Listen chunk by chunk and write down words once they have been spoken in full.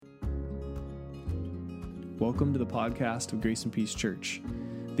Welcome to the podcast of Grace and Peace Church.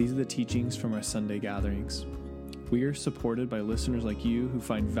 These are the teachings from our Sunday gatherings. We are supported by listeners like you who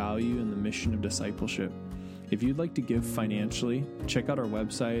find value in the mission of discipleship. If you'd like to give financially, check out our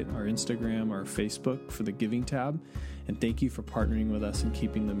website, our Instagram, our Facebook for the giving tab. And thank you for partnering with us and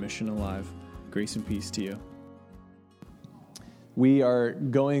keeping the mission alive. Grace and peace to you. We are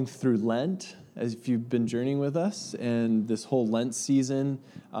going through Lent, as if you've been journeying with us, and this whole Lent season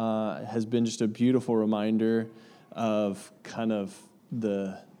has been just a beautiful reminder of kind of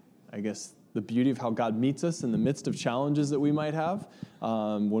the beauty of how God meets us in the midst of challenges that we might have.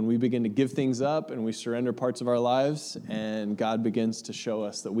 When we begin to give things up and we surrender parts of our lives, and God begins to show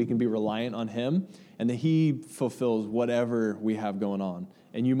us that we can be reliant on Him and that He fulfills whatever we have going on.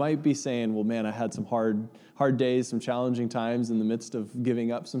 And you might be saying, well, man, I had some hard days, some challenging times in the midst of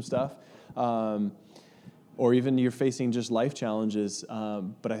giving up some stuff. Or even you're facing just life challenges.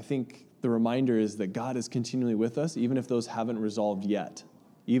 But I think the reminder is that God is continually with us, even if those haven't resolved yet.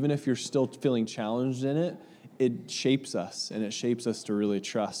 Even if you're still feeling challenged in it, it shapes us, and it shapes us to really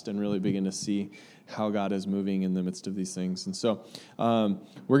trust and really begin to see how God is moving in the midst of these things. And so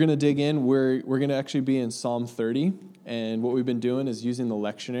we're going to dig in. We're going to actually be in Psalm 30. And what we've been doing is using the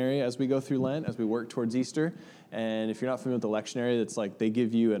lectionary as we go through Lent, as we work towards Easter. And if you're not familiar with the lectionary, it's like they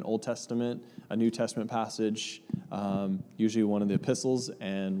give you an Old Testament, a New Testament passage, usually one of the epistles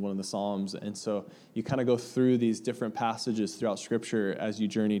and one of the Psalms. And so you kind of go through these different passages throughout Scripture as you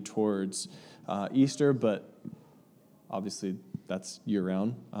journey towards Easter. But obviously that's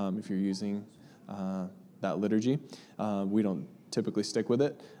year-round if you're using that liturgy. We don't typically stick with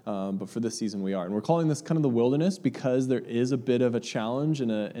it, but for this season we are. And we're calling this kind of the wilderness because there is a bit of a challenge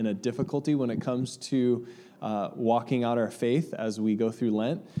and a difficulty when it comes to walking out our faith as we go through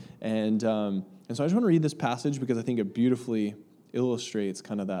Lent. And so I just want to read this passage because I think it beautifully illustrates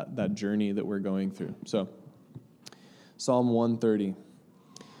kind of that journey that we're going through. So Psalm 130.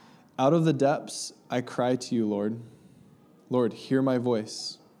 Out of the depths I cry to you, Lord. Lord, hear my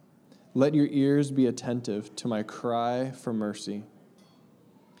voice. Let your ears be attentive to my cry for mercy.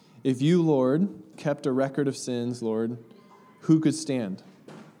 If you, Lord, kept a record of sins, Lord, who could stand?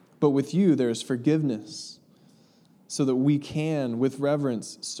 But with you there is forgiveness, so that we can, with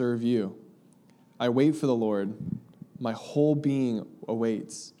reverence, serve you. I wait for the Lord. My whole being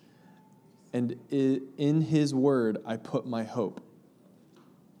awaits. And in his word I put my hope.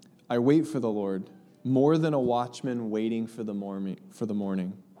 I wait for the Lord, more than a watchman waiting for the morning.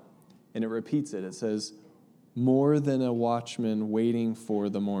 And it repeats it. It says, more than a watchman waiting for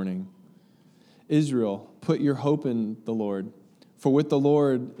the morning. Israel, put your hope in the Lord, for with the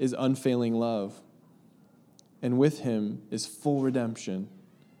Lord is unfailing love, and with him is full redemption.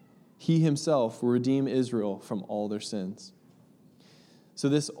 He himself will redeem Israel from all their sins. So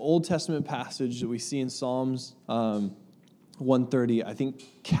this Old Testament passage that we see in Psalms 130, I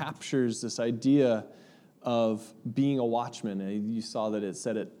think captures this idea of being a watchman. And you saw that it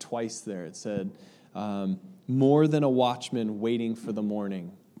said it twice there. It said, more than a watchman waiting for the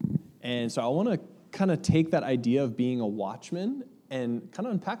morning. And so I want to kind of take that idea of being a watchman and kind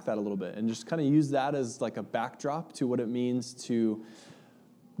of unpack that a little bit and just kind of use that as like a backdrop to what it means to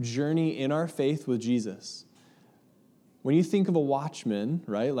journey in our faith with Jesus. When you think of a watchman,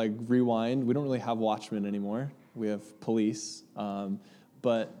 right, like rewind, we don't really have watchmen anymore. We have police.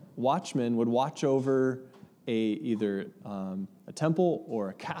 But watchmen would watch over either a temple or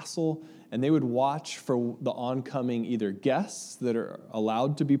a castle, and they would watch for the oncoming either guests that are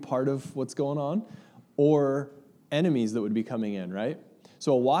allowed to be part of what's going on or enemies that would be coming in, right?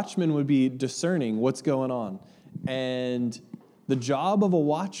 So a watchman would be discerning what's going on. And the job of a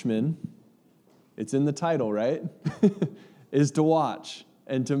watchman, it's in the title, right, is to watch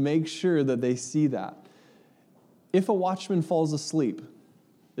and to make sure that they see that. If a watchman falls asleep,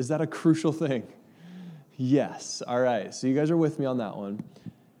 is that a crucial thing? Yes. All right. So you guys are with me on that one.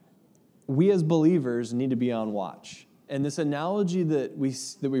 We as believers need to be on watch. And this analogy that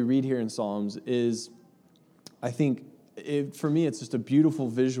we read here in Psalms is, I think, for me, it's just a beautiful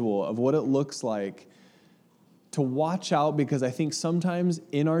visual of what it looks like to watch out, because I think sometimes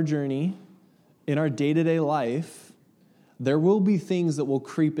in our journey, in our day-to-day life, there will be things that will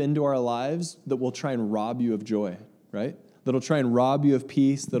creep into our lives that will try and rob you of joy, right? That'll try and rob you of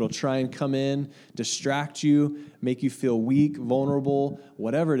peace, that'll try and come in, distract you, make you feel weak, vulnerable,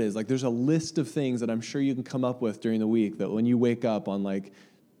 whatever it is. Like there's a list of things that I'm sure you can come up with during the week that when you wake up on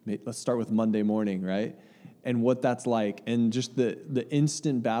let's start with Monday morning, right? And what that's like, and just the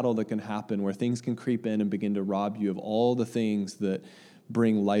instant battle that can happen where things can creep in and begin to rob you of all the things that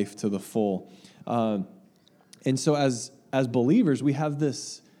bring life to the full. And so as believers, we have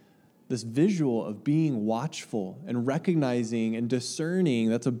this this visual of being watchful and recognizing and discerning.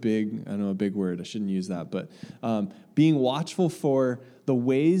 That's a big word. I shouldn't use that, but being watchful for the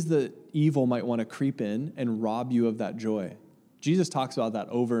ways that evil might want to creep in and rob you of that joy. Jesus talks about that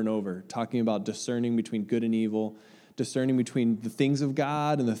over and over, talking about discerning between good and evil, discerning between the things of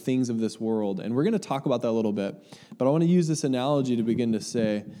God and the things of this world. And we're going to talk about that a little bit, but I want to use this analogy to begin to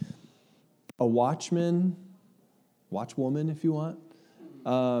say a watchman, watchwoman if you want,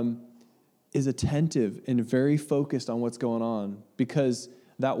 is attentive and very focused on what's going on, because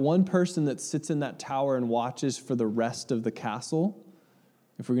that one person that sits in that tower and watches for the rest of the castle,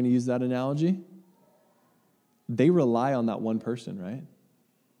 if we're going to use that analogy, they rely on that one person, right?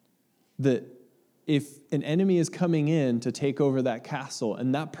 That if an enemy is coming in to take over that castle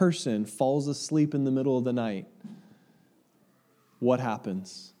and that person falls asleep in the middle of the night, what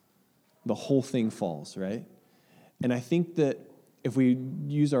happens? The whole thing falls, right? And I think that if we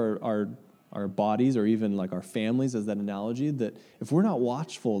use our bodies or even like our families as that analogy, that if we're not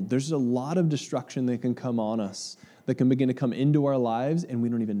watchful, there's a lot of destruction that can come on us, that can begin to come into our lives and we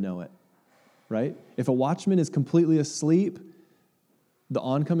don't even know it, right? If a watchman is completely asleep, the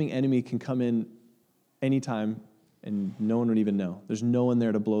oncoming enemy can come in anytime and no one would even know. There's no one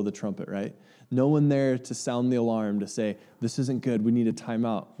there to blow the trumpet, right? No one there to sound the alarm to say, this isn't good, we need a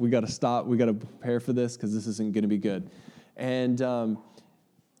timeout. We got to stop, we got to prepare for this because this isn't going to be good. And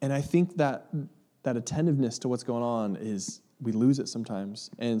I think that attentiveness to what's going on is, we lose it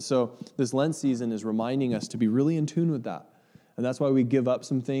sometimes. And so this Lent season is reminding us to be really in tune with that. And that's why we give up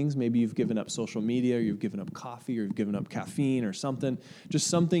some things. Maybe you've given up social media, or you've given up coffee, or you've given up caffeine or something. Just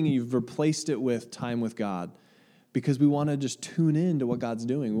something, you've replaced it with time with God. Because we want to just tune in to what God's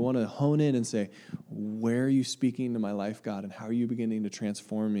doing. We want to hone in and say, where are you speaking to my life, God? And how are you beginning to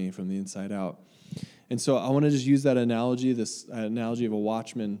transform me from the inside out? And so I want to just use that analogy, this analogy of a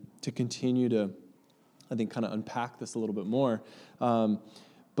watchman, to continue to, I think, kind of unpack this a little bit more.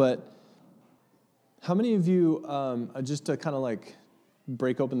 But how many of you, just to kind of like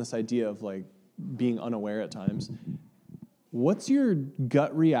break open this idea of like being unaware at times, what's your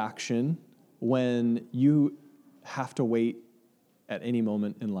gut reaction when you have to wait at any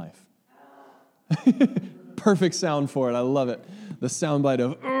moment in life? Perfect sound for it. I love it. The soundbite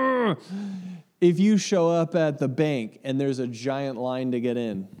of, "Ugh." If you show up at the bank and there's a giant line to get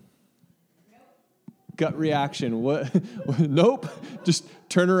in, gut reaction, what? Nope. Just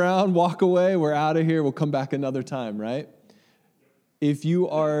turn around, walk away. We're out of here. We'll come back another time, right? If you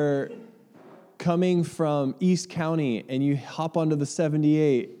are coming from East County and you hop onto the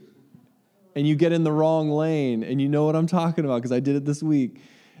 78 and you get in the wrong lane, and you know what I'm talking about because I did it this week,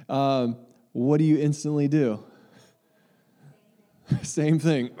 what do you instantly do? Same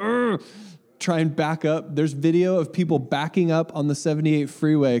thing. Try and back up. There's video of people backing up on the 78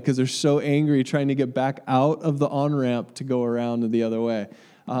 freeway because they're so angry trying to get back out of the on-ramp to go around the other way.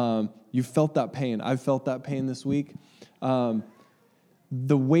 You felt that pain. I've felt that pain this week. The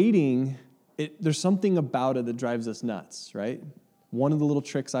waiting, there's something about it that drives us nuts, right? One of the little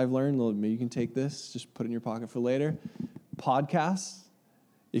tricks I've learned, maybe you can take this, just put it in your pocket for later. Podcasts,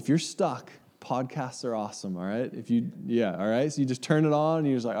 if you're stuck, podcasts are awesome, all right? All right? So you just turn it on, and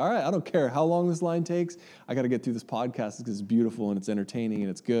you're just like, all right, I don't care how long this line takes. I got to get through this podcast because it's beautiful, and it's entertaining, and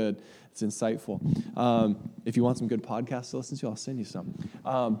it's good. It's insightful. If you want some good podcasts to listen to, I'll send you some.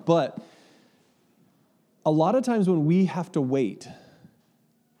 But a lot of times when we have to wait,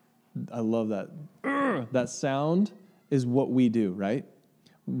 I love that. That sound is what we do, right?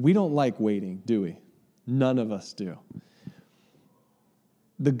 We don't like waiting, do we? None of us do.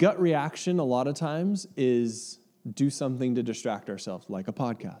 The gut reaction a lot of times is do something to distract ourselves, like a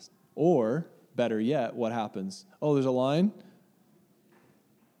podcast. Or, better yet, what happens? Oh, there's a line?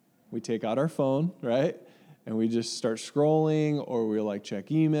 We take out our phone, right? And we just start scrolling, or we're like check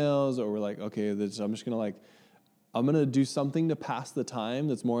emails, or we're like, okay, I'm just going to do something to pass the time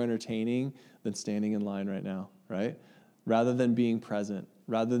that's more entertaining than standing in line right now, right? Rather than being present,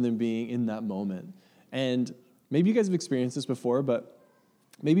 rather than being in that moment. And maybe you guys have experienced this before, but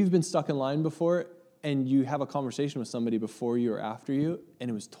maybe you've been stuck in line before and you have a conversation with somebody before you or after you,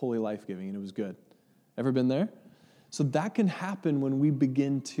 and it was totally life-giving and it was good. Ever been there? So that can happen when we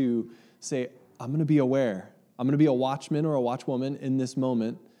begin to say, I'm going to be aware. I'm going to be a watchman or a watchwoman in this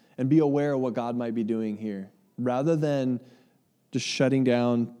moment and be aware of what God might be doing here, rather than just shutting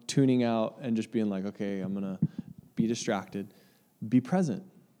down, tuning out, and just being like, okay, I'm going to be distracted. Be present.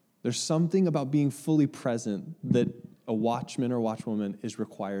 There's something about being fully present that a watchman or watchwoman is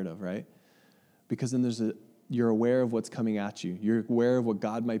required of, right? Because then you're aware of what's coming at you. You're aware of what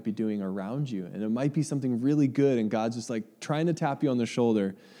God might be doing around you. And it might be something really good, and God's just like trying to tap you on the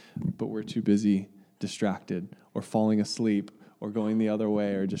shoulder, but we're too busy, distracted, or falling asleep, or going the other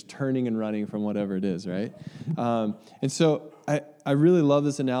way, or just turning and running from whatever it is, right? And so I really love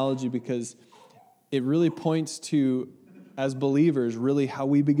this analogy because it really points to, as believers, really how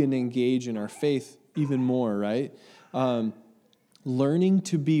we begin to engage in our faith even more, right? Learning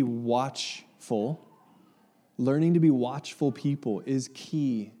to be watchful people is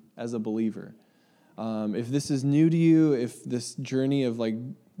key as a believer. If this is new to you, if this journey of like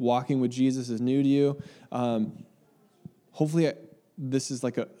walking with Jesus is new to you, hopefully this is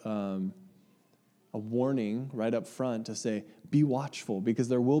like a warning right up front to say, be watchful, because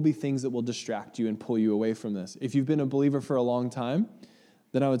there will be things that will distract you and pull you away from this. If you've been a believer for a long time,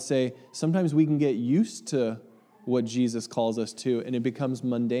 then I would say sometimes we can get used to what Jesus calls us to, and it becomes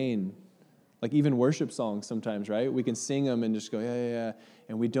mundane. Like even worship songs sometimes, right? We can sing them and just go, yeah,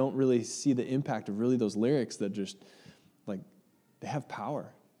 and we don't really see the impact of really those lyrics that just, like, they have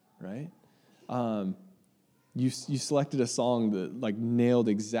power, right? You selected a song that like nailed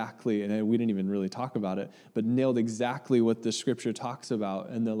exactly, and we didn't even really talk about it, but nailed exactly what the scripture talks about.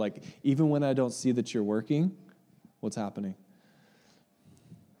 And they're like, even when I don't see that you're working, what's happening?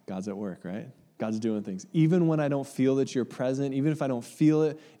 God's at work, right? God's doing things. Even when I don't feel that you're present, even if I don't feel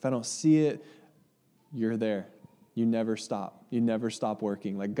it, if I don't see it, you're there. You never stop. You never stop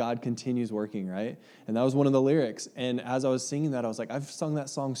working. Like God continues working, right? And that was one of the lyrics. And as I was singing that, I was like, I've sung that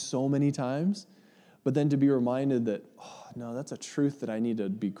song so many times. But then to be reminded that, oh, no, that's a truth that I need to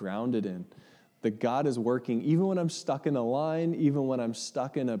be grounded in. That God is working, even when I'm stuck in a line, even when I'm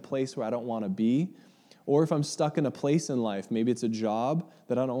stuck in a place where I don't want to be, or if I'm stuck in a place in life, maybe it's a job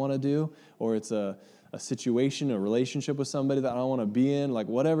that I don't want to do, or it's a situation, a relationship with somebody that I don't want to be in, like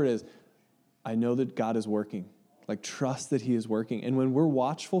whatever it is, I know that God is working. Like trust that he is working. And when we're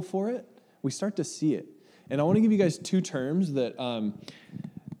watchful for it, we start to see it. And I want to give you guys two terms that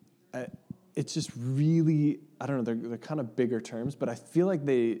it's just really, I don't know, they're kind of bigger terms, but I feel like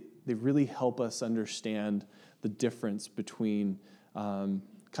they really help us understand the difference between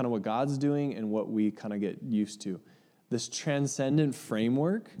kind of what God's doing and what we kind of get used to. This transcendent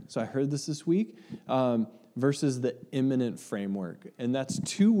framework, so I heard this week, versus the immanent framework. And that's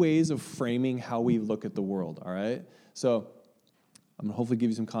two ways of framing how we look at the world, all right? So I'm going to hopefully give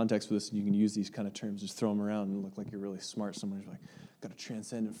you some context for this, and you can use these kind of terms, just throw them around and look like you're really smart. Someone's like, got a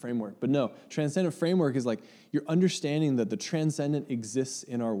transcendent framework. But no, transcendent framework is like you're understanding that the transcendent exists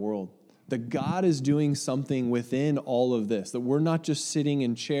in our world. That God is doing something within all of this. That we're not just sitting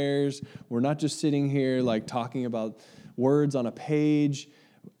in chairs. We're not just sitting here like talking about words on a page.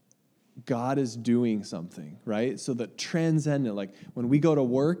 God is doing something, right? So the transcendent, like when we go to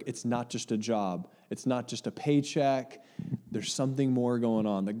work, it's not just a job. It's not just a paycheck. There's something more going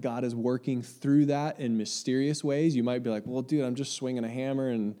on. That God is working through that in mysterious ways. You might be like, well, dude, I'm just swinging a hammer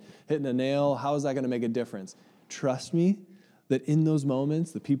and hitting a nail. How is that going to make a difference? Trust me that in those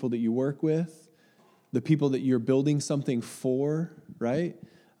moments, the people that you work with, the people that you're building something for, right?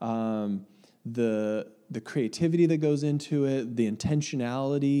 The creativity that goes into it, the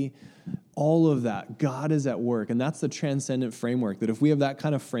intentionality, all of that, God is at work. And that's the transcendent framework, that if we have that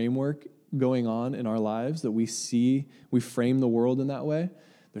kind of framework going on in our lives, that we see, we frame the world in that way,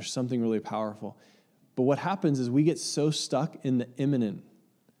 there's something really powerful. But what happens is we get so stuck in the immanent,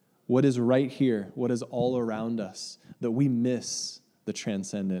 what is right here, what is all around us, that we miss the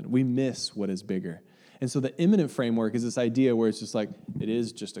transcendent. We miss what is bigger. And so the immanent framework is this idea where it's just like, it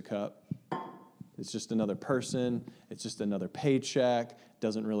is just a cup. It's just another person. It's just another paycheck.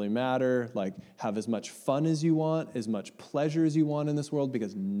 Doesn't really matter. Like, have as much fun as you want, as much pleasure as you want in this world,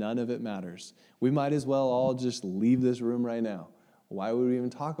 because none of it matters. We might as well all just leave this room right now. Why would we even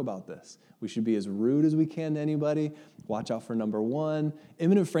talk about this? We should be as rude as we can to anybody. Watch out for number one.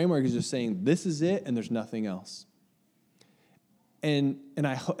 Immanent framework is just saying, this is it, and there's nothing else. And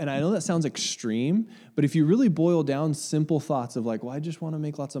I know that sounds extreme, but if you really boil down simple thoughts of like, well, I just want to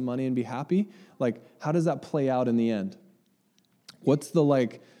make lots of money and be happy, like, how does that play out in the end? What's the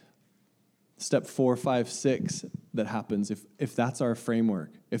like step 4, 5, 6 that happens if that's our framework?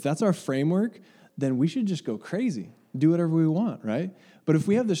 If that's our framework, then we should just go crazy, do whatever we want, right? But if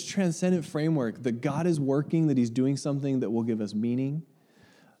we have this transcendent framework that God is working, that he's doing something that will give us meaning,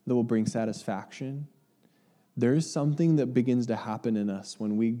 that will bring satisfaction, there is something that begins to happen in us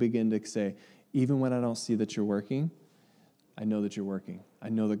when we begin to say, even when I don't see that you're working, I know that you're working. I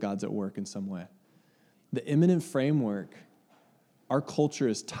know that God's at work in some way. The immanent framework, our culture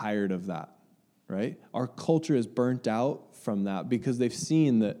is tired of that, right? Our culture is burnt out from that because they've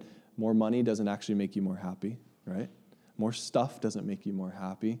seen that more money doesn't actually make you more happy, right? More stuff doesn't make you more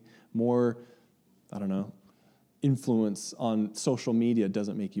happy. More, I don't know, influence on social media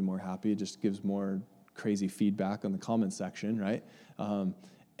doesn't make you more happy. It just gives more crazy feedback on the comment section, right?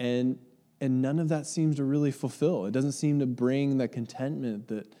 And none of that seems to really fulfill. It doesn't seem to bring the contentment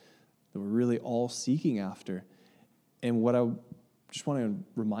that we're really all seeking after. And what I just want to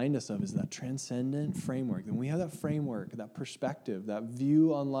remind us of is that transcendent framework. And we have that framework, that perspective, that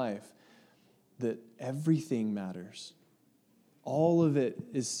view on life, that everything matters. All of it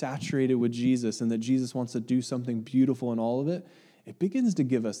is saturated with Jesus, and that Jesus wants to do something beautiful in all of it. It begins to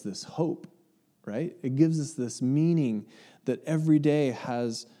give us this hope, right? It gives us this meaning that every day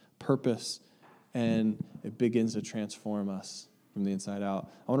has purpose, and it begins to transform us from the inside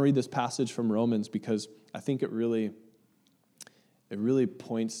out. I want to read this passage from Romans because I think it really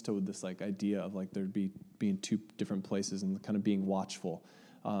points to this like idea of like there being two different places and kind of being watchful,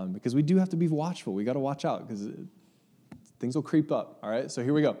 because we do have to be watchful. We got to watch out because things will creep up. All right, so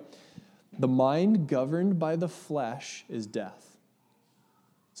here we go. The mind governed by the flesh is death.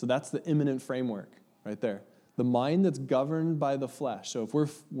 So that's the imminent framework right there. The mind that's governed by the flesh. So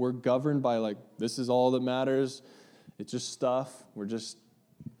if we're governed by like, this is all that matters, it's just stuff, we're just,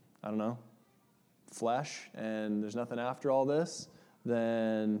 I don't know, flesh, and there's nothing after all this,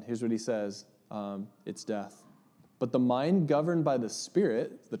 then here's what he says, it's death. But the mind governed by the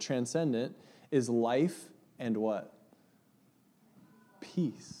Spirit, the transcendent, is life and what?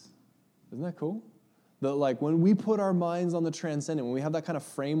 Peace. Isn't that cool? That like when we put our minds on the transcendent, when we have that kind of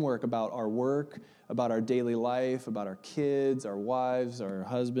framework about our work, about our daily life, about our kids, our wives, our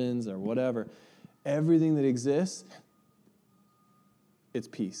husbands, or whatever, everything that exists, it's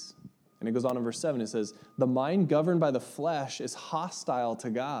peace. And it goes on in verse 7, it says, the mind governed by the flesh is hostile to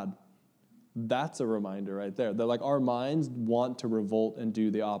God. That's a reminder right there. That like our minds want to revolt and do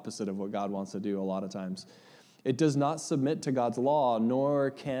the opposite of what God wants to do a lot of times. It does not submit to God's law,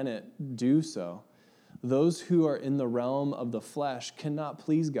 nor can it do so. Those who are in the realm of the flesh cannot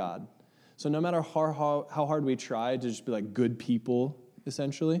please God. So no matter how hard we try to just be like good people,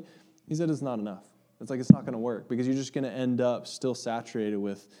 essentially, he said it's not enough. It's like it's not going to work because you're just going to end up still saturated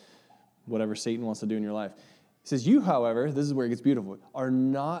with whatever Satan wants to do in your life. He says, you, however, this is where it gets beautiful, are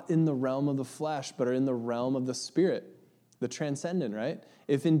not in the realm of the flesh, but are in the realm of the Spirit, the transcendent, right?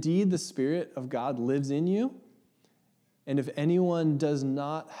 If indeed the Spirit of God lives in you, and if anyone does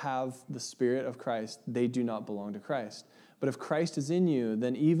not have the Spirit of Christ, they do not belong to Christ. But if Christ is in you,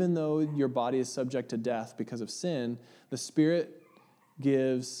 then even though your body is subject to death because of sin, the Spirit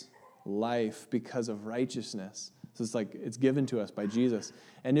gives life because of righteousness. So it's like it's given to us by Jesus.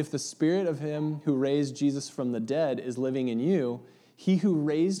 And if the Spirit of him who raised Jesus from the dead is living in you, he who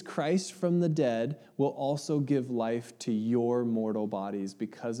raised Christ from the dead will also give life to your mortal bodies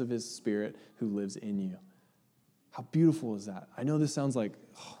because of his Spirit who lives in you. How beautiful is that? I know this sounds like,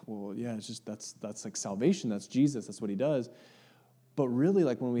 oh, well, yeah, it's just that's like salvation. That's Jesus. That's what he does. But really,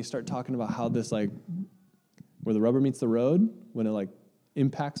 like when we start talking about how this like, where the rubber meets the road, when it like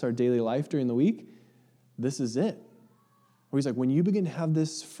impacts our daily life during the week, this is it. Where he's like, when you begin to have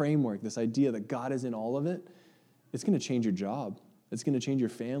this framework, this idea that God is in all of it, it's going to change your job. It's going to change your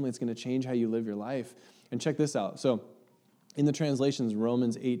family. It's going to change how you live your life. And check this out. So in the translations,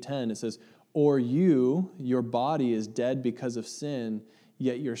 Romans 8:10, it says, or your body is dead because of sin,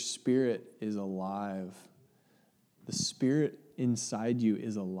 yet your spirit is alive. The spirit inside you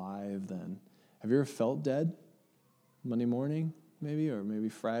is alive then. Have you ever felt dead? Monday morning, maybe, or maybe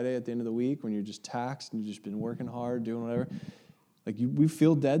Friday at the end of the week when you're just taxed and you've just been working hard, doing whatever. Like we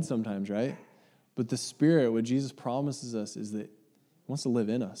feel dead sometimes, right? But the Spirit, what Jesus promises us is that He wants to live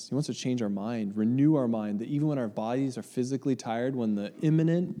in us. He wants to change our mind, renew our mind, that even when our bodies are physically tired, when the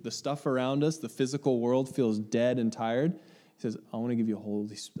imminent, the stuff around us, the physical world feels dead and tired, He says, I want to give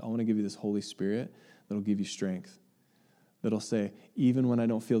you this Holy Spirit that'll give you strength. That'll say, even when I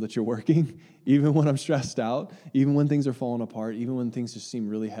don't feel that you're working, even when I'm stressed out, even when things are falling apart, even when things just seem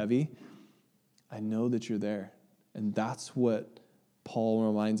really heavy, I know that you're there. And that's what Paul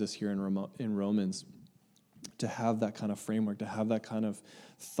reminds us here in Romans, to have that kind of framework, to have that kind of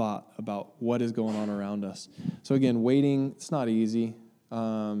thought about what is going on around us. So again, waiting, it's not easy.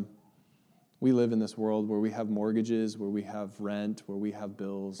 We live in this world where we have mortgages, where we have rent, where we have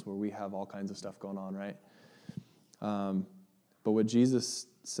bills, where we have all kinds of stuff going on, right? But what Jesus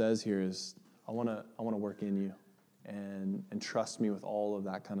says here is, I want to work in you and trust me with all of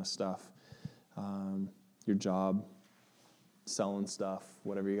that kind of stuff. Your job, selling stuff,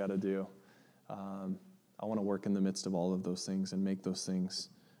 whatever you got to do. I want to work in the midst of all of those things and make those things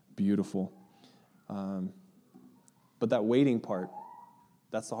beautiful. But that waiting part,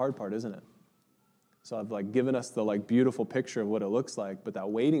 That's the hard part, isn't it? So I've like given us the like beautiful picture of what it looks like, but that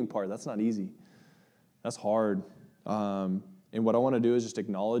waiting part, that's not easy. That's hard. And what I want to do is just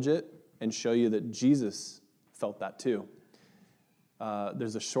acknowledge it and show you that Jesus felt that too.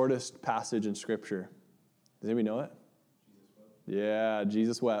 There's the shortest passage in Scripture. Does anybody know it? Yeah,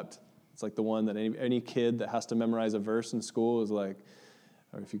 Jesus wept. It's like the one that any kid that has to memorize a verse in school is like,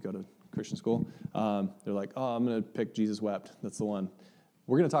 or if you go to Christian school, they're like, oh, I'm going to pick Jesus wept. That's the one.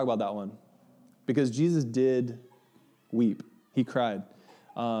 We're going to talk about that one because Jesus did weep. He cried.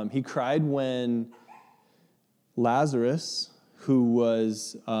 He cried when Lazarus, who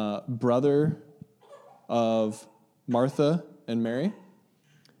was brother of Martha and Mary,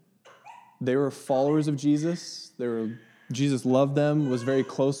 they were followers of Jesus. Jesus loved them, was very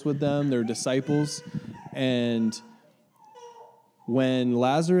close with them. They were disciples. And when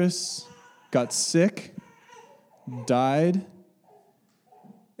Lazarus got sick, died,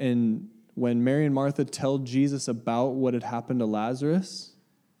 and when Mary and Martha tell Jesus about what had happened to Lazarus,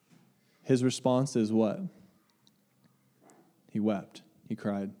 his response is what? He wept. He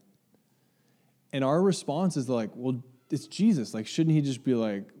cried. And our response is like, well, it's Jesus. Like, shouldn't he just be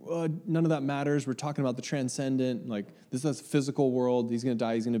like, well, none of that matters. We're talking about the transcendent. Like, this is a physical world. He's going to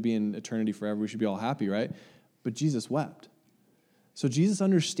die. He's going to be in eternity forever. We should be all happy, right? But Jesus wept. So Jesus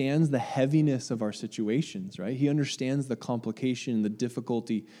understands the heaviness of our situations, right? He understands the complication, the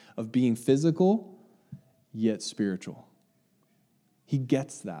difficulty of being physical, yet spiritual. He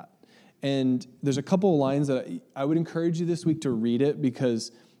gets that. And there's a couple of lines that I would encourage you this week to read it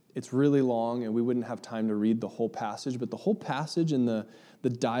because it's really long and we wouldn't have time to read the whole passage. But the whole passage and the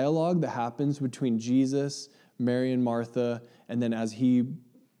dialogue that happens between Jesus, Mary, and Martha, and then as he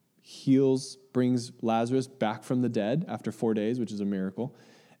brings Lazarus back from the dead after 4 days, which is a miracle.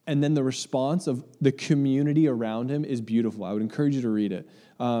 And then the response of the community around him is beautiful. I would encourage you to read it.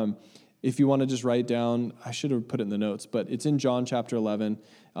 If you want to just write down, I should have put it in the notes, but it's in John chapter 11.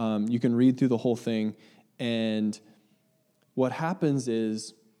 You can read through the whole thing. And what happens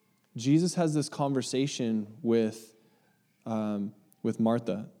is Jesus has this conversation with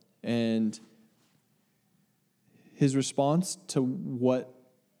Martha. And his response to what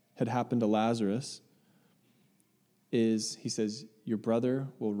had happened to Lazarus is, he says, your brother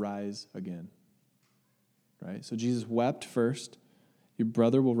will rise again. Right? So Jesus wept first. Your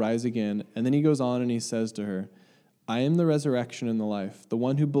brother will rise again. And then he goes on and he says to her, I am the resurrection and the life. The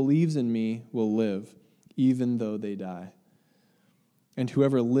one who believes in me will live, even though they die. And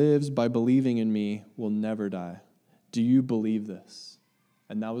whoever lives by believing in me will never die. Do you believe this?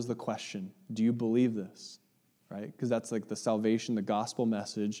 And that was the question. Do you believe this? Right? Because that's like the salvation, the gospel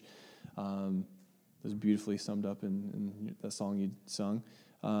message. It was beautifully summed up in that song you sung.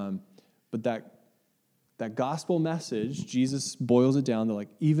 But that gospel message, Jesus boils it down to like,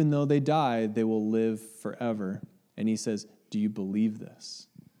 even though they die, they will live forever. And he says, do you believe this?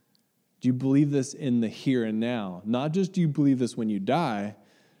 Do you believe this in the here and now? Not just do you believe this when you die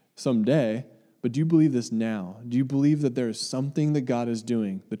someday, but do you believe this now? Do you believe that there is something that God is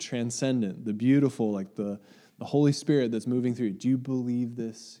doing, the transcendent, the beautiful, like the Holy Spirit that's moving through you? Do you believe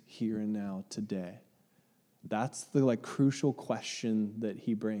this here and now today? That's the like crucial question that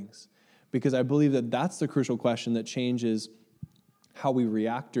he brings. Because I believe that that's the crucial question that changes how we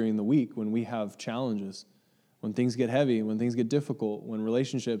react during the week when we have challenges, when things get heavy, when things get difficult, when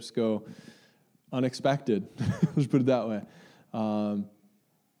relationships go unexpected. Let's put it that way.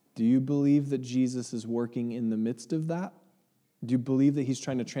 Do you believe that Jesus is working in the midst of that? Do you believe that he's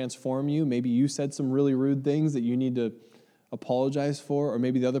trying to transform you? Maybe you said some really rude things that you need to apologize for, or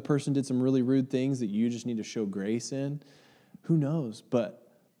maybe the other person did some really rude things that you just need to show grace in. Who knows? But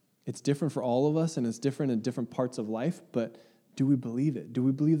it's different for all of us, and it's different in different parts of life, but do we believe it? Do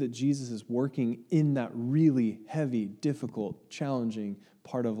we believe that Jesus is working in that really heavy, difficult, challenging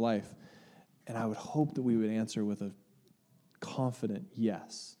part of life? And I would hope that we would answer with a confident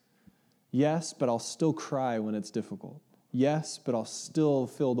yes. Yes, but I'll still cry when it's difficult. Yes, but I'll still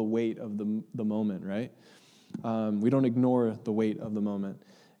feel the weight of the moment, right? We don't ignore the weight of the moment.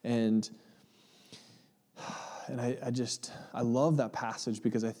 And I love that passage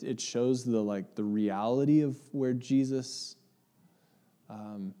because it shows the reality of where Jesus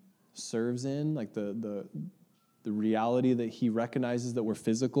serves in, like the reality that he recognizes that we're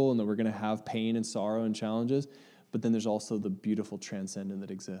physical and that we're going to have pain and sorrow and challenges, but then there's also the beautiful transcendent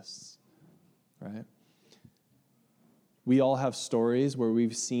that exists, right? We all have stories where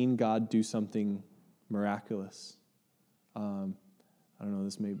we've seen God do something miraculous. I don't know,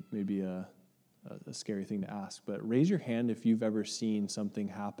 this may be a scary thing to ask, but raise your hand if you've ever seen something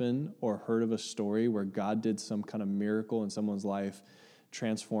happen or heard of a story where God did some kind of miracle in someone's life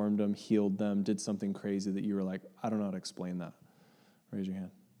transformed them, healed them, did something crazy that you were like, I don't know how to explain that? Raise your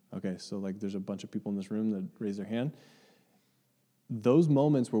hand. Okay, so like there's a bunch of people in this room that raise their hand. Those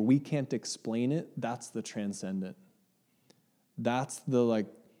moments where we can't explain it, that's the transcendent. That's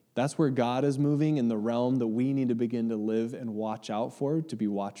where God is moving in the realm that we need to begin to live and watch out for, to be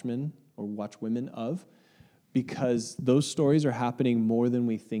watchmen or watchwomen of, because those stories are happening more than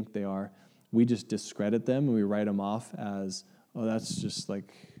we think they are. We just discredit them and we write them off as, oh, that's just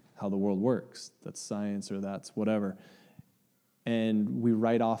like how the world works. That's science or that's whatever. And we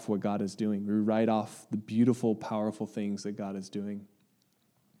write off what God is doing. We write off the beautiful, powerful things that God is doing.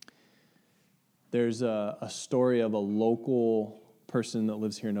 There's a story of a local person that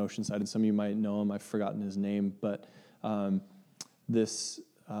lives here in Oceanside, and some of you might know him. I've forgotten his name, but this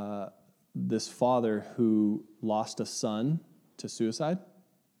father who lost a son to suicide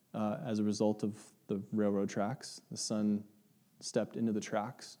as a result of the railroad tracks. The son stepped into the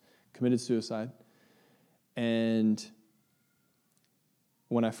tracks, committed suicide, and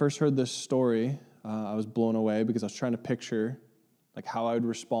when I first heard this story, I was blown away because I was trying to picture like how I would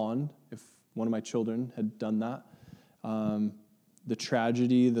respond if one of my children had done that. The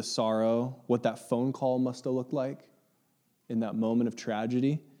tragedy, the sorrow, what that phone call must have looked like in that moment of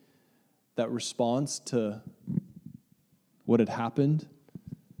tragedy, that response to what had happened,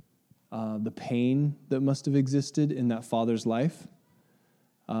 the pain that must have existed in that father's life.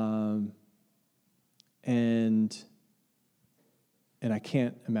 And I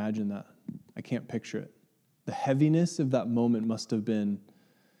can't imagine that. I can't picture it. The heaviness of that moment must have been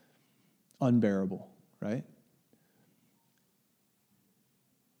unbearable, right?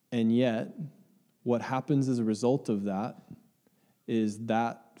 And yet, what happens as a result of that is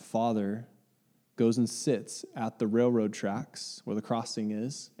that father goes and sits at the railroad tracks where the crossing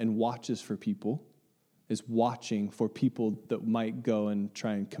is and watches for people, is watching for people that might go and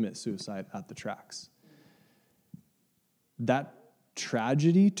try and commit suicide at the tracks. That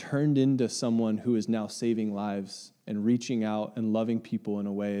tragedy turned into someone who is now saving lives and reaching out and loving people in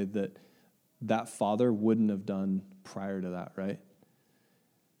a way that that father wouldn't have done prior to that, right?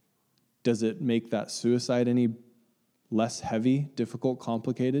 Does it make that suicide any less heavy, difficult,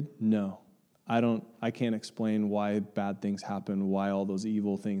 complicated? No. I can't explain why bad things happen, why all those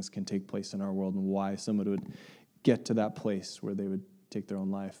evil things can take place in our world, and why someone would get to that place where they would take their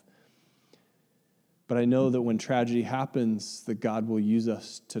own life. But I know that when tragedy happens, that God will use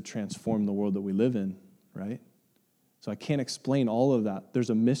us to transform the world that we live in, right? So I can't explain all of that. There's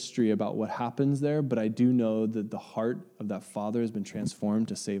a mystery about what happens there, but I do know that the heart of that father has been transformed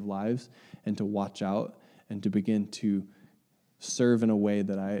to save lives and to watch out and to begin to serve in a way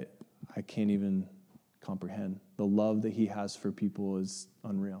that I can't even comprehend. The love that he has for people is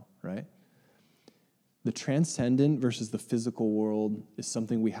unreal, right? The transcendent versus the physical world is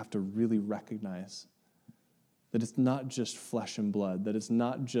something we have to really recognize. That it's not just flesh and blood, that it's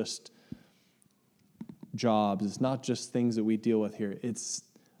not just jobs, it's not just things that we deal with here. It's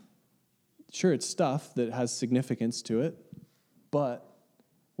stuff that has significance to it, but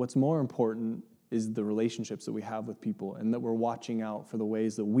what's more important is the relationships that we have with people, and that we're watching out for the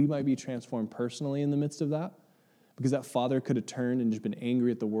ways that we might be transformed personally in the midst of that. Because that father could have turned and just been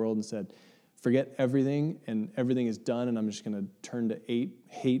angry at the world and said, forget everything, and everything is done, and I'm just going to turn to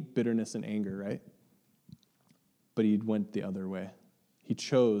hate, bitterness, and anger, right? But he went the other way. He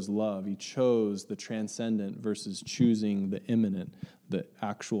chose love. He chose the transcendent versus choosing the immanent, the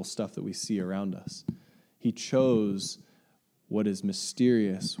actual stuff that we see around us. He chose what is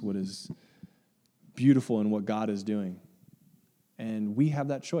mysterious, what is beautiful, in what God is doing. And we have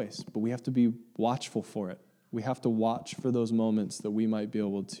that choice, but we have to be watchful for it. We have to watch for those moments that we might be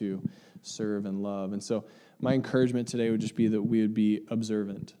able to serve and love. And so my encouragement today would just be that we would be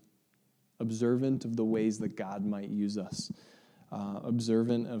observant of the ways that God might use us,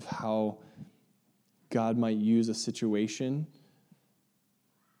 observant of how God might use a situation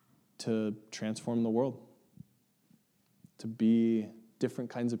to transform the world, to be different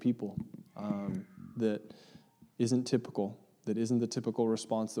kinds of people that isn't typical, that isn't the typical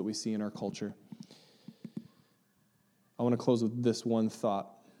response that we see in our culture. I want to close with this one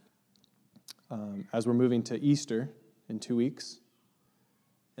thought. As we're moving to Easter in 2 weeks,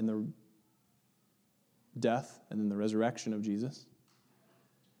 and the death and then the resurrection of Jesus,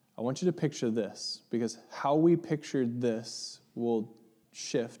 I want you to picture this, because how we pictured this will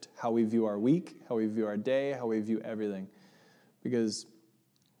shift how we view our week, how we view our day, how we view everything. Because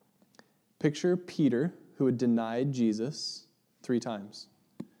picture Peter, who had denied Jesus 3 times.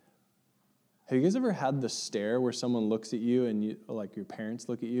 Have you guys ever had the stare where someone looks at you and you, like your parents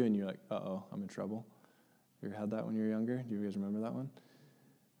look at you and you're like, uh-oh, I'm in trouble? You ever had that when you were younger? Do you guys remember that one?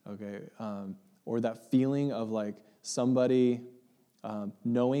 Okay, or that feeling of like somebody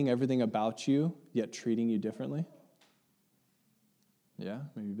knowing everything about you, yet treating you differently. Yeah,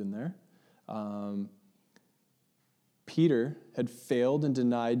 maybe you've been there. Peter had failed and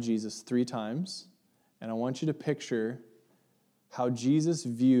denied Jesus 3 times, and I want you to picture how Jesus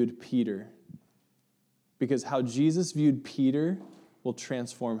viewed Peter, because how Jesus viewed Peter will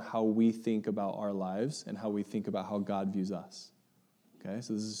transform how we think about our lives and how we think about how God views us. Okay,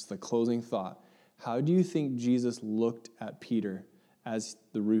 so this is the closing thought. How do you think Jesus looked at Peter as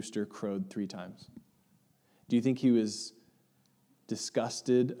the rooster crowed 3 times? Do you think he was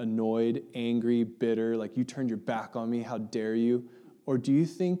disgusted, annoyed, angry, bitter, like you turned your back on me, how dare you? Or do you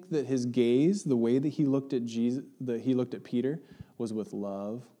think that his gaze, the way that he looked at Jesus, that he looked at Peter, was with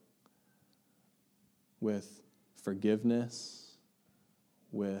love, with forgiveness,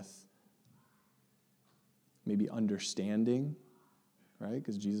 with maybe understanding, right?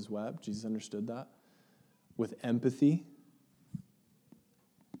 Because Jesus wept, Jesus understood that. With empathy.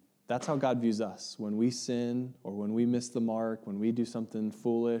 That's how God views us. When we sin or when we miss the mark, when we do something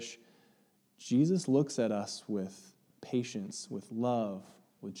foolish, Jesus looks at us with patience, with love,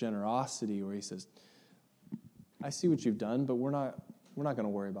 with generosity, where he says, I see what you've done, but we're not going to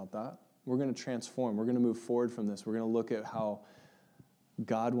worry about that. We're going to transform. We're going to move forward from this. We're going to look at how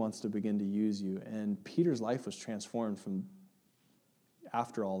God wants to begin to use you. And Peter's life was transformed from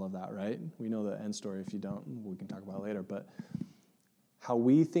after all of that, right? We know the end story. If you don't, we can talk about it later. But how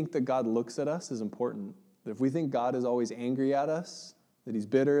we think that God looks at us is important. If we think God is always angry at us, that he's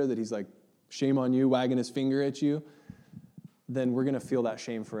bitter, that he's like, shame on you, wagging his finger at you, then we're going to feel that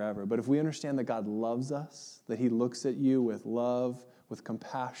shame forever. But if we understand that God loves us, that he looks at you with love, with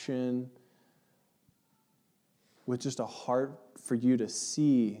compassion, with just a heart for you to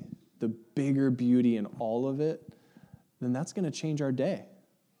see the bigger beauty in all of it, then that's going to change our day.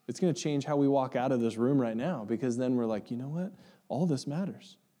 It's going to change how we walk out of this room right now, because then we're like, you know what? All this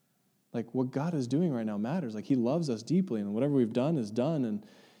matters. Like what God is doing right now matters. Like he loves us deeply, and whatever we've done is done, and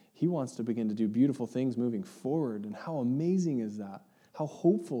he wants to begin to do beautiful things moving forward. And how amazing is that? How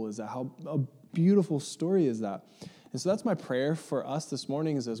hopeful is that? How a beautiful story is that? And so that's my prayer for us this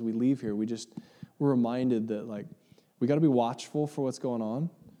morning, is as we leave here, we're reminded that like we got to be watchful for what's going on,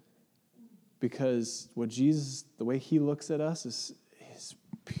 because what Jesus, the way he looks at us is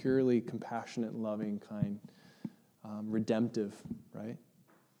purely compassionate, loving, kind, redemptive, right?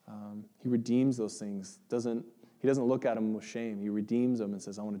 He redeems those things. He doesn't look at them with shame. He redeems them and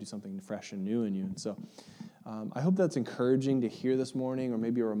says, I want to do something fresh and new in you. And so I hope that's encouraging to hear this morning, or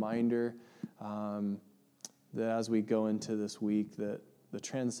maybe a reminder that as we go into this week, that the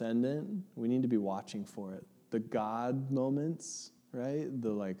transcendent, we need to be watching for it. The God moments, right? The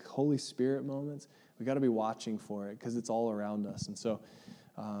like Holy Spirit moments, we got to be watching for it, because it's all around us. And so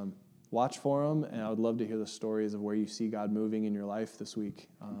watch for them, and I would love to hear the stories of where you see God moving in your life this week.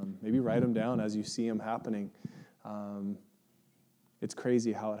 Maybe write them down as you see them happening. It's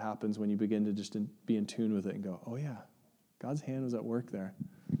crazy how it happens when you begin to just be in tune with it and go, oh yeah, God's hand was at work there.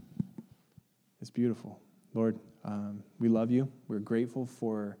 It's beautiful. Lord, we love you. We're grateful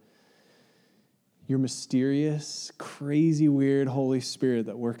for your mysterious, crazy, weird Holy Spirit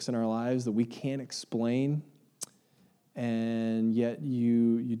that works in our lives that we can't explain. And yet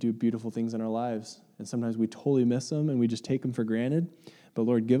you do beautiful things in our lives. And sometimes we totally miss them and we just take them for granted. But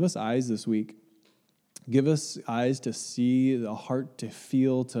Lord, give us eyes this week. Give us eyes to see, the heart to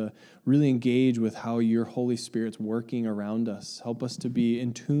feel, to really engage with how your Holy Spirit's working around us. Help us to be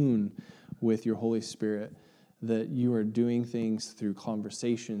in tune with your Holy Spirit, that you are doing things through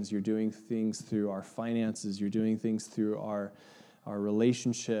conversations, you're doing things through our finances, you're doing things through our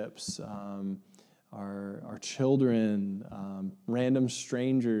relationships, our children, random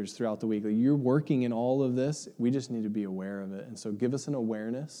strangers throughout the week. Like, you're working in all of this. We just need to be aware of it. And so give us an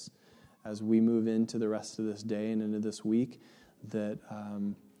awareness as we move into the rest of this day and into this week that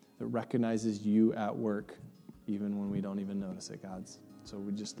recognizes you at work even when we don't even notice it, God. So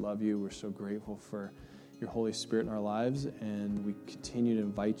we just love you. We're so grateful for your Holy Spirit in our lives, and we continue to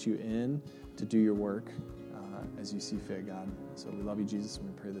invite you in to do your work as you see fit, God. So we love you, Jesus, and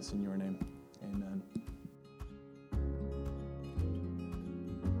we pray this in your name. Amen.